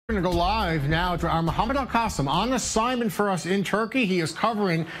We're going to go live now to our Mohammad Al-Kassim on assignment for us in Turkey. He is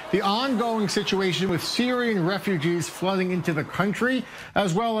covering the ongoing situation with Syrian refugees flooding into the country,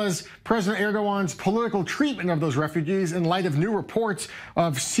 as well as President Erdogan's political treatment of those refugees in light of new reports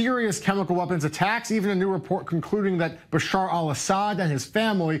of serious chemical weapons attacks, even a new report concluding that Bashar al-Assad and his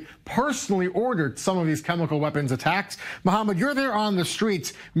family personally ordered some of these chemical weapons attacks. Mohammad, you're there on the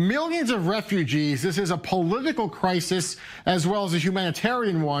streets. Millions of refugees. This is a political crisis as well as a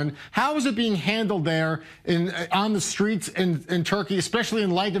humanitarian one. How is it being handled there on the streets in Turkey, especially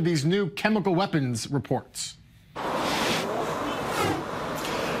in light of these new chemical weapons reports?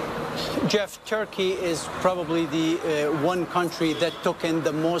 Jeff, Turkey is probably the one country that took in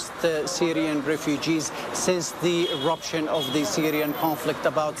the most Syrian refugees since the eruption of the Syrian conflict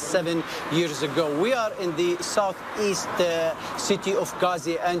about 7 years ago. We are in the southeast city of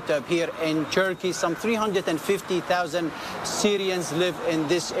Gaziantep here in Turkey. Some 350,000 Syrians live in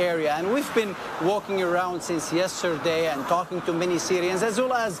this area. And we've been walking around since yesterday and talking to many Syrians, as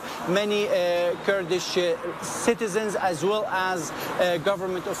well as many Kurdish citizens, as well as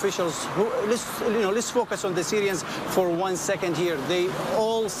government officials. Let's focus on the Syrians for 1 second here. They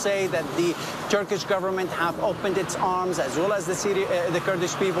all say that the Turkish government have opened its arms, as well as the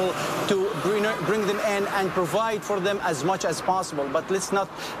Kurdish people, to bring them in and provide for them as much as possible. But let's not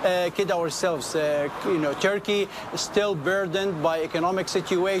kid ourselves. Turkey is still burdened by economic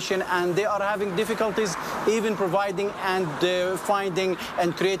situation, and they are having difficulties even providing and finding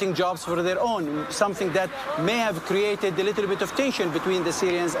and creating jobs for their own, something that may have created a little bit of tension between the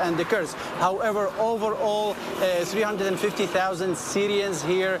Syrians and the Kurds. However, overall, 350,000 Syrians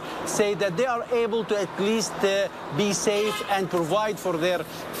here say that they are able to at least be safe and provide for their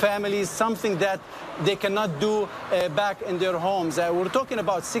families, something that they cannot do back in their homes. We're talking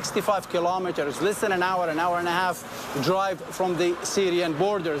about 65 kilometers, less than an hour and a half drive from the Syrian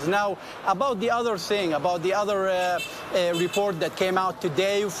borders. Now, about the other thing, about the other report that came out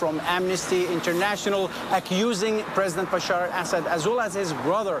today from Amnesty International accusing President Bashar al-Assad, as well as his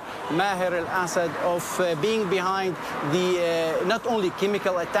brother Mohammad Al-Assad, of being behind the not only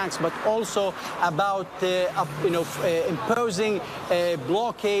chemical attacks, but also about imposing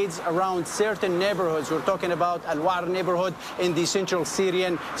blockades around certain neighborhoods. We're talking about Al-War neighborhood in the central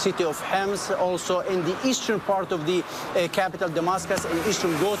Syrian city of Homs, also in the eastern part of the capital Damascus, in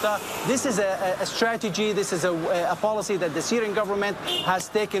eastern Ghouta. This is a strategy, this is a policy that the Syrian government has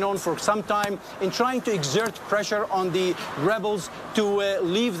taken on for some time in trying to exert pressure on the rebels to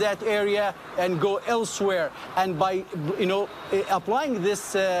leave that area and go elsewhere. And by applying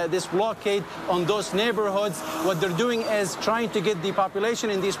this blockade on those neighborhoods, what they're doing is trying to get the population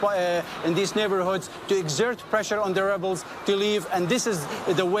in these neighborhoods to exert pressure on the rebels to leave. And this is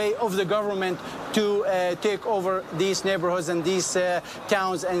the way of the government to take over these neighborhoods and these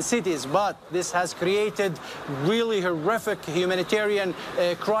towns and cities. But this has created really horrific humanitarian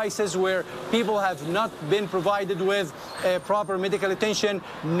crisis where people have not been provided with proper medical attention,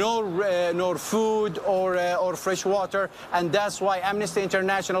 nor food or fresh water. And that's why Amnesty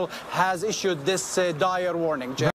International has issued this dire warning.